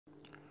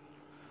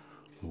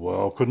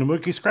Welcome to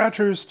Mookie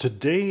Scratchers.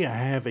 Today I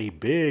have a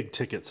big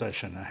ticket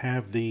session. I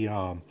have the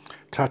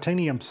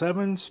titanium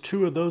 7s,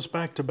 two of those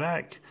back to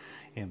back,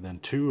 and then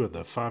two of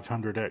the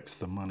 500X,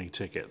 the money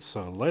tickets.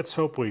 So let's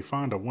hope we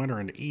find a winner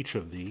in each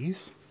of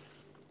these.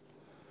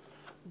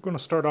 I'm going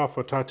to start off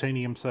with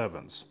titanium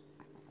 7s.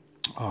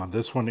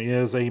 This one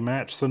is a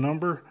match the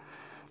number,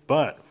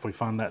 but if we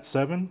find that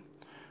 7,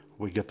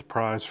 we get the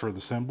prize for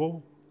the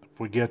symbol. If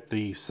we get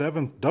the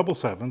double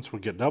sevens, we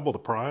get double the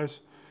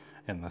prize.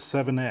 And the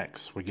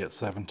 7X, we get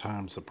 7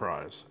 times the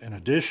prize. In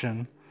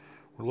addition,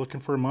 we're looking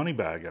for a money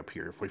bag up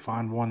here. If we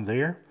find one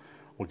there,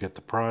 we'll get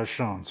the prize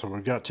shown. So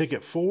we've got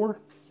ticket 4.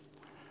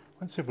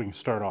 Let's see if we can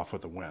start off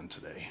with a win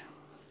today.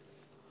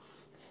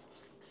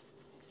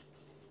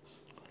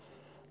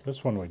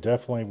 This one we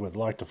definitely would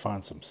like to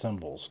find some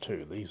symbols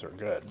too. These are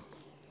good.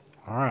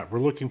 All right, we're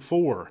looking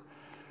for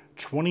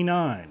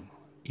 29,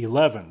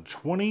 11,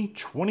 20,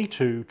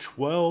 22,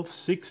 12,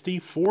 60,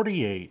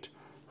 48,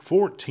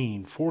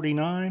 14,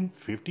 49,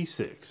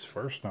 56.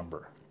 First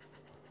number.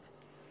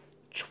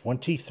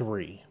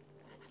 23.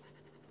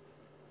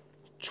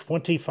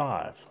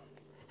 25.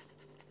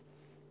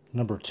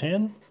 Number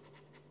 10.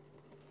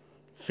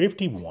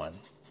 51.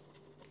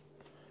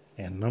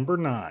 And number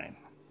 9.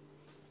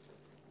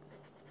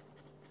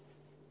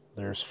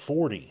 There's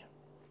 40.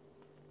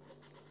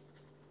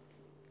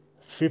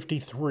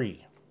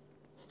 53.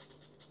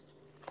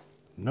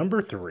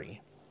 Number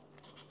 3.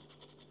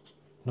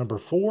 Number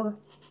 4.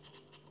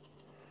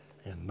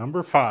 And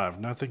number 5,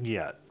 nothing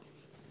yet.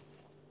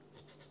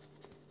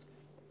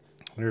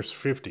 There's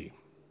 50.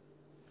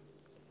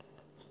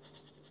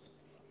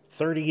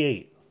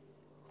 38.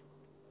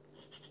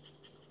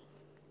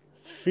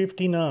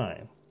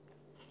 59.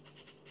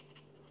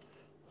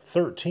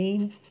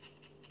 13.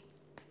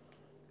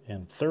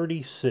 And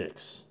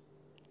 36.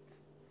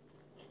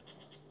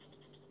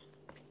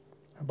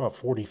 How about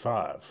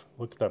 45?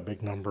 Look at that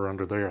big number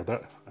under there.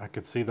 I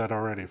could see that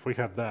already. If we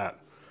have that,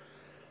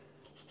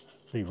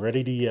 be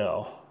ready to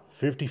yell.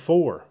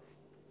 54.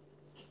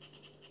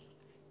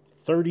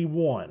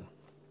 31.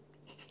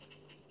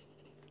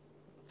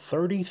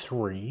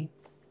 33.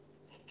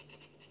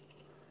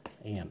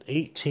 And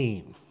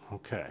 18.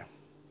 Okay.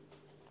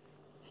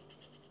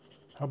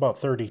 How about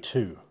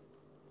 32?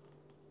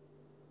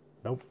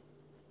 Nope.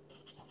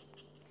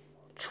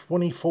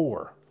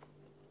 24.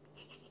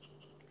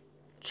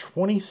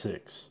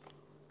 26.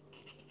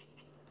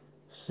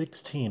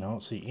 16, I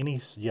don't see any,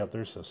 yeah,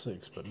 there's a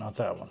 6, but not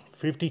that one.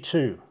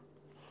 52.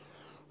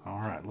 All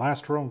right,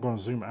 last row, I'm going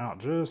to zoom out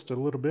just a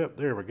little bit.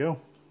 There we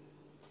go.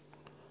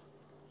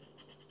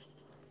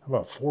 How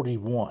about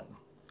 41?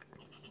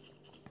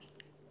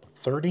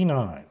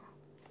 39.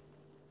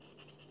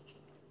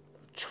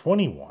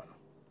 21.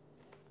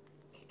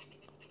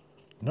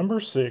 Number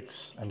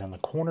 6, and in the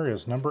corner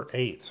is number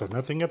 8, so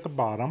nothing at the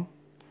bottom.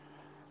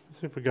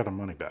 Let's see if we got a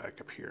money bag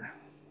up here.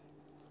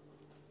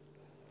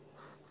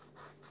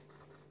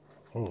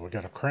 Oh, we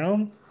got a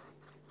crown,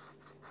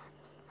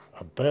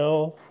 a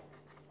bell,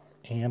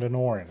 and an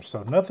orange.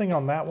 So nothing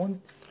on that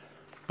one,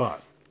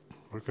 but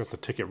we've got the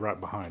ticket right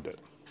behind it.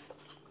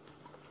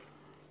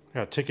 We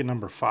got ticket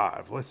number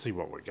 5. Let's see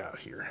what we got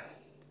here.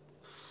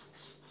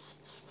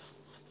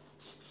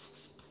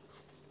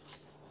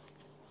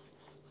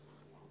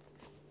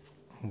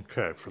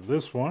 Okay, for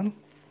this one,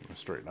 let me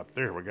straighten up.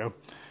 There we go.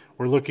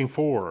 We're looking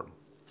for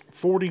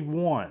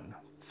 41,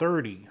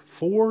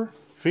 34,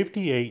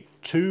 58,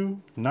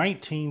 2,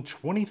 19,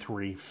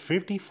 23,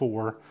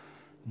 54,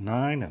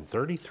 9, and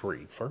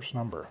 33. First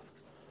number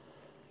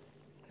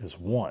is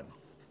 1.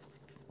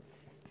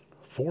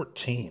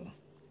 14.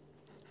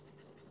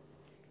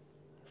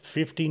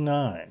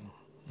 59.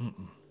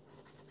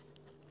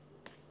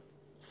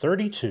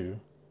 32.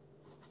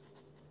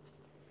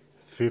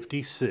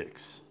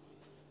 56.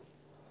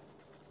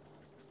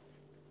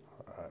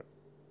 All right.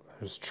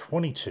 There's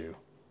 22.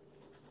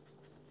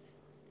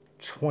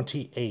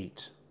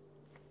 28.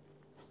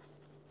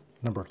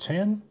 Number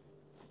 10,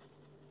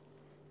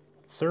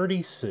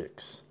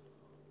 36,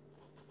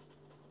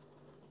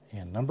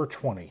 and number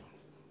 20.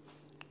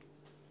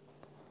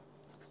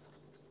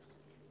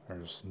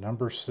 There's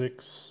number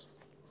 6.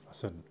 I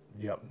said,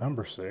 yep,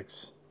 number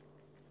 6.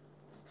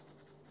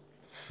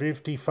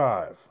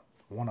 55,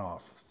 one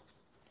off.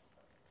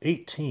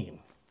 18,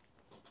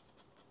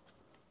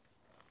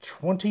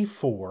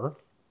 24,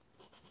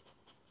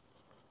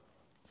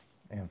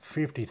 and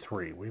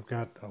 53. We've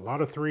got a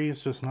lot of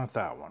 3s, just not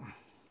that one.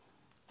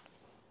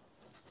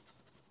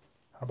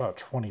 How about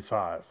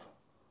 25?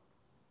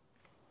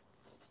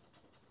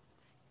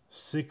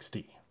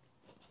 60.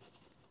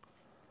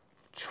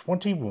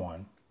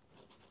 21.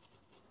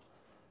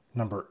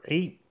 Number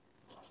 8.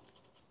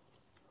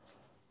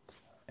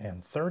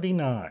 And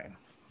 39.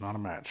 Not a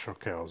match.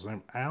 Okay, I'll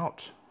zoom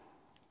out.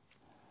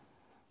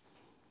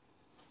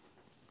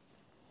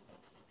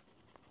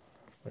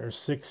 There's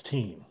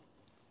 16.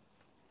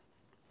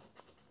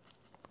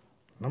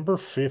 Number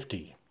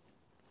 50.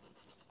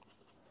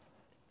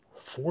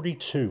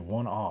 42,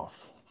 one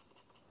off.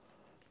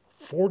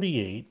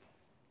 48,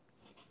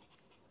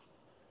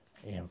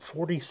 and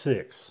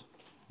 46.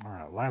 All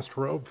right, last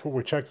row before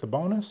we check the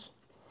bonus.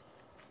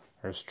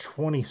 There's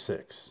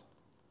 26.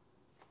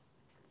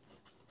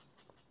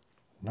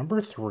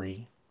 Number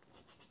 3,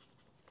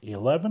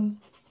 11,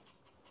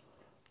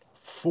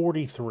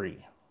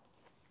 43,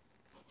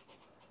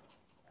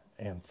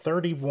 and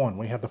 31.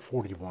 We have the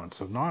 41,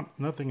 so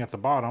nothing at the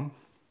bottom.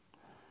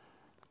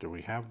 Do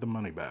we have the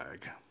money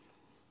bag?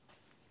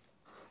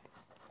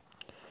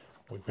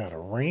 We've got a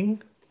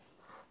ring,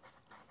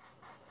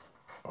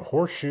 a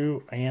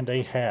horseshoe, and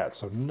a hat.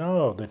 So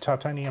no, the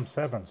titanium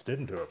 7s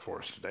didn't do it for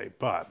us today,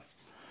 but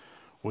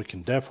we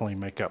can definitely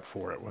make up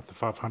for it with the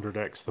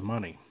 500x the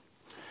money.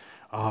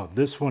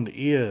 This one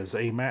is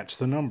a match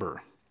the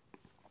number.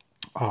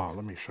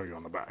 Let me show you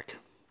on the back.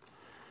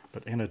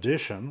 But in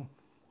addition,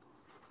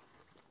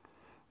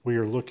 we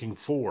are looking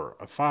for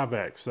a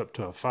 5x up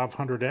to a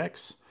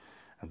 500x.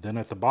 And then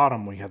at the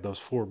bottom, we have those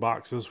 4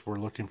 boxes. We're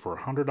looking for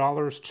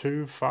 $100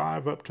 to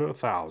 5 up to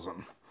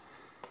 1,000.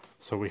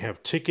 So we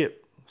have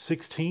ticket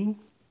 16.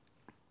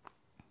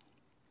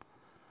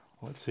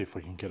 Let's see if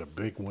we can get a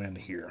big win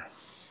here.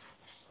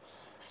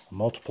 A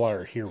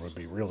multiplier here would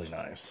be really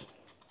nice.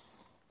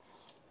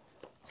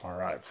 All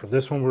right, for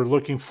this one, we're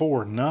looking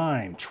for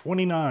 9,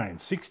 29,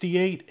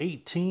 68,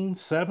 18,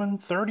 7,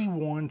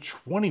 31,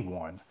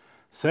 21,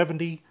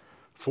 70,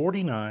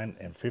 49,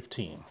 and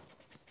 15.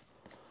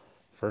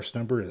 First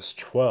number is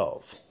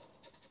 12.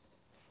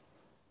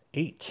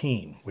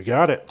 18. We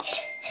got it.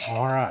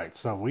 All right,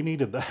 so we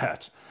needed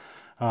that.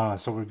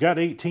 So we've got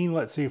 18.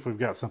 Let's see if we've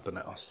got something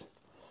else.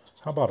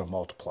 How about a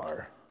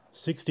multiplier?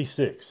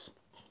 66.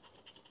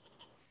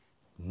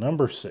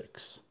 Number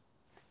 6.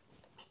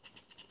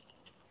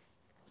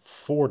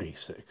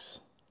 46.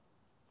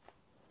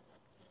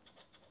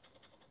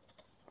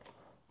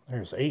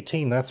 There's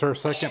 18. That's our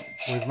second.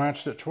 We've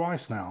matched it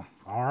twice now.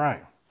 All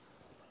right.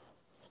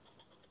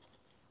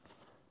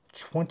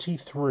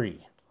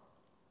 23.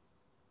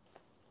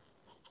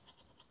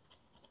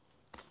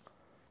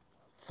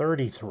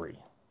 33.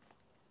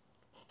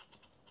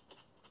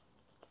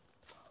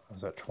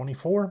 Is that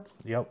 24?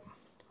 Yep.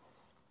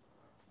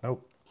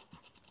 Nope.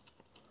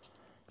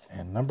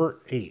 And number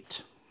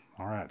 8.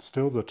 All right,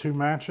 still the 2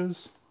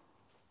 matches.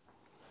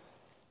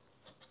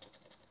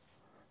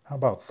 How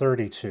about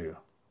 32?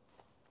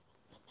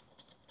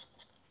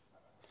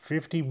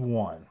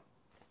 51.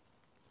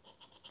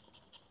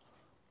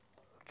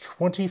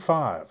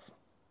 25.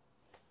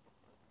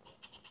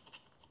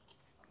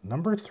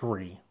 Number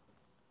 3.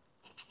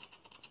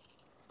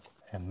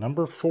 And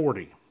number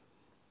 40.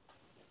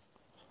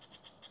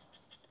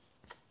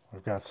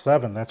 We've got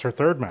 7. That's our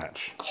third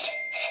match.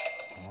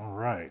 All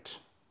right.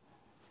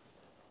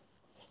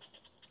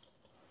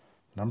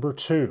 Number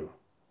 2.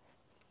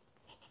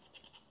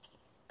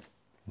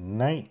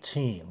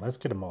 19. Let's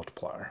get a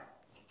multiplier.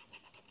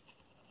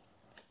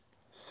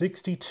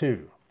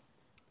 62.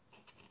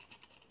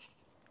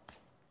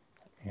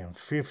 And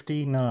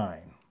 59.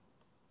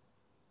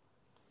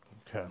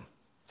 Okay.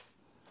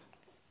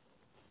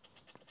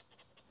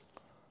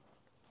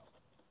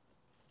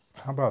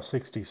 How about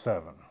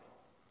 67?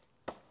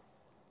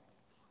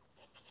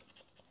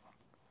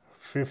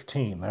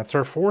 15. That's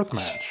our fourth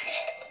match.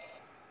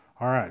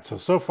 All right,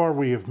 so far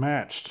we have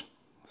matched.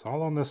 It's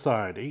all on this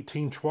side.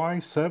 18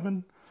 twice,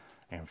 7,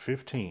 and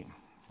 15.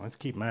 Let's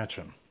keep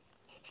matching.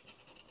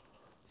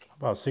 How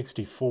about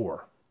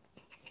 64?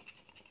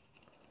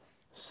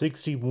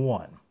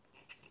 61.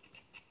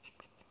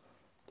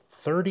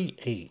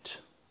 38.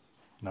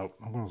 Nope,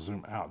 I'm going to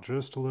zoom out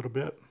just a little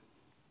bit.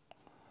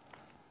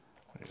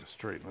 Let me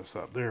straighten this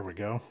up. There we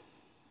go.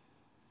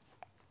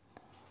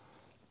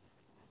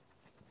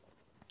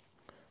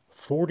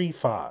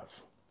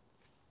 45.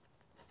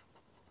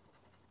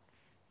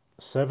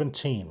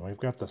 17. We've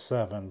got the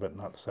 7, but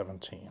not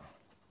 17.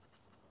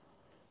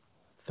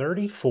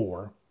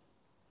 34.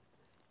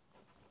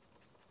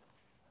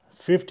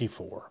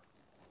 54.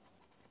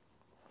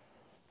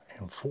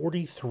 And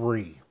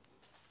 43.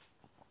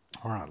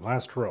 All right,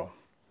 last row.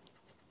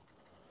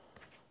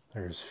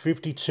 There's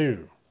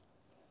 52.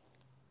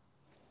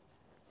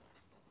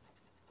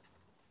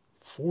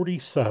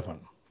 47.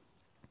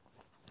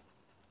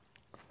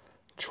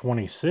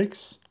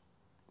 26.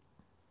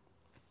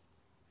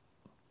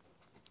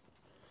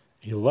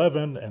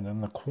 11, and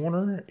then the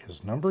corner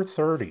is number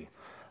 30.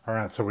 All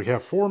right, so we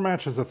have 4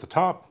 matches at the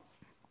top.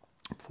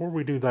 Before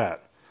we do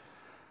that,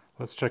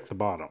 let's check the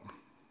bottom.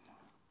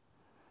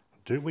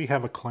 Do we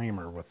have a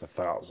claimer with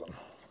 1,000?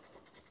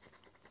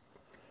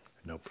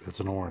 Nope, it's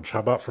an orange.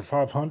 How about for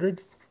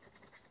 500?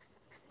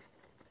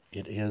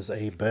 It is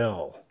a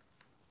bell.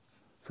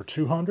 For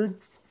 200,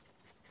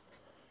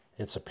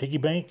 it's a piggy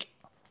bank.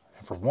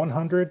 And for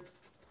 100,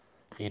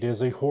 it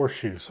is a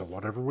horseshoe. So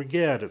whatever we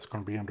get, it's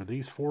going to be under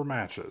these 4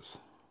 matches.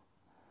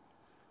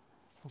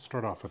 We'll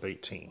start off with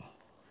 18.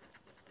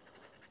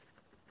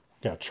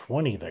 Got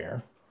 20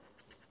 there.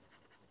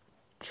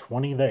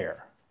 20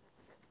 there.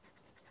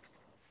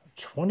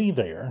 20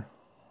 there.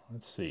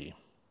 Let's see.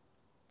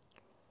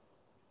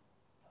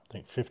 I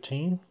think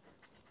 15.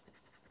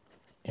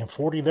 And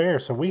 40 there.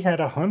 So we had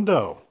a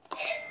hundo.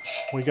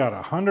 We got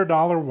a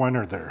 $100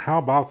 winner there. How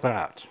about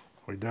that?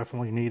 We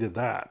definitely needed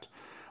that.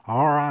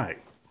 All right.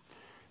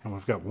 And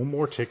we've got one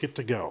more ticket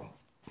to go.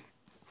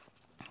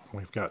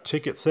 We've got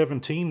ticket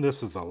 17.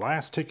 This is the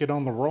last ticket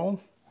on the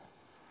roll.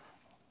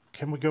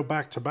 Can we go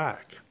back to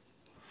back?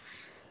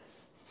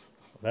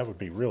 That would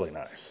be really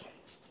nice.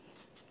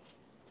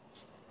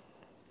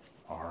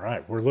 All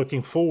right, we're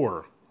looking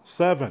for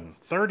 7,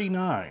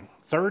 39,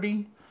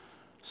 30,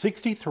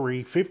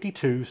 63,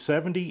 52,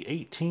 70,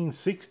 18,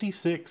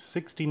 66,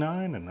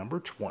 69, and number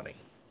 20.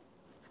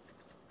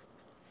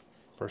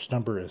 First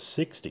number is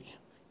 60,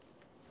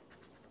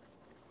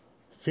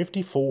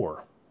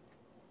 54,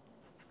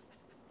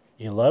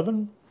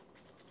 11,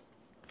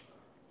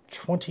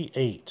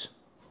 28,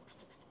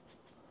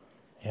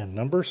 and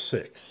number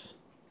 6.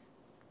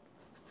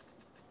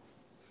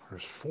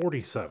 There's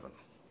 47,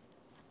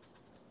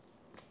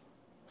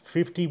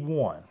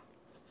 51,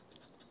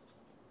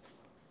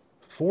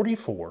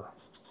 44,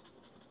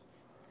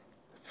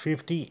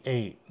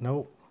 58,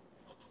 nope,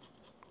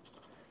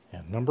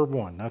 and number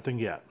 1, nothing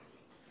yet.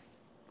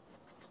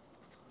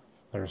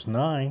 There's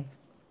 9,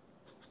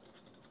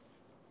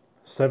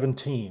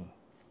 17,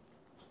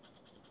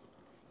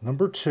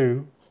 number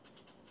 2,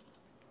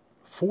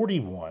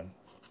 41,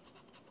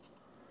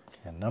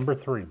 and number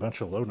 3,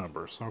 bunch of low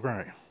numbers. All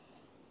right.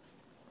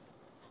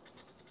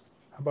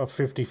 How about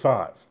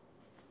 55?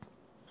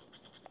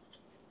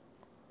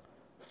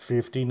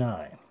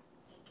 59.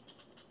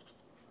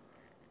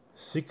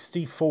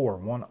 64,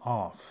 one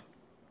off.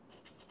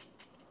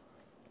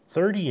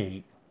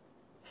 38.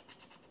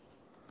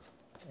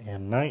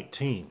 And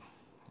 19.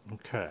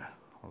 Okay,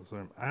 I'll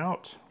zoom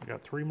out. I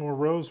got 3 more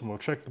rows and we'll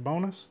check the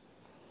bonus.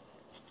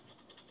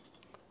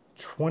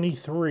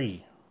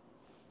 23.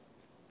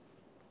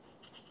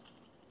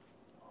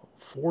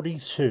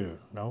 42.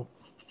 Nope.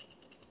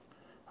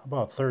 How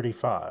about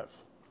 35?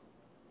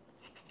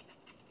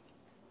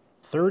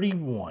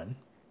 31.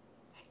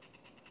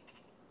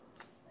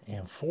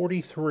 And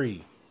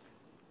 43.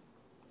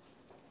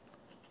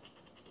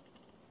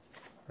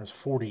 There's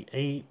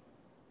 48.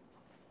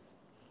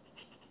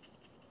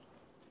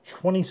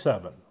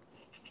 27.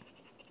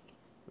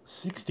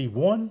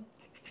 61.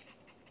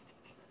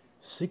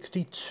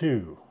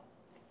 62.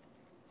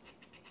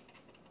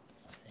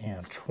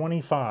 And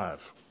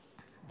 25.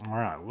 All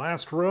right,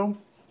 last row.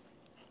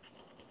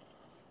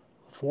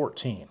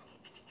 14.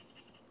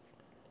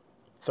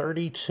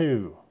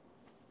 32.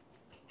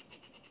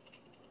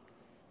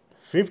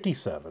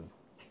 57.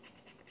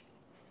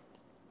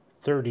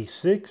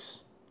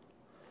 36.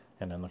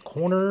 And in the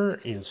corner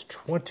is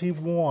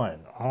 21.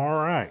 All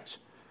right.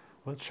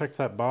 Let's check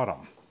that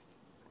bottom.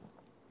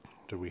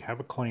 Do we have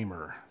a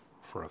claimer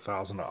for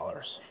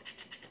 $1,000?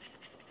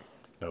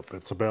 Nope,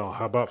 it's a bell.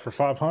 How about for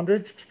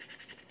 500?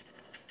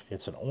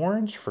 It's an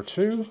orange for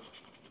 2.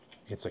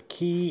 It's a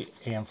key,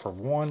 and for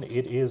 1,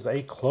 it is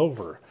a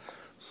clover.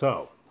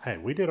 So, hey,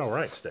 we did all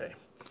right today.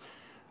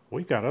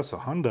 We got us a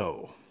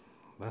hundo.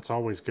 That's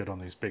always good on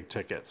these big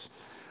tickets.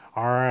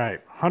 All right,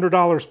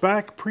 $100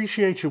 back.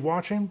 Appreciate you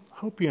watching.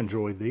 Hope you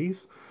enjoyed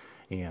these,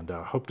 and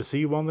hope to see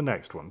you on the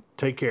next one.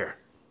 Take care.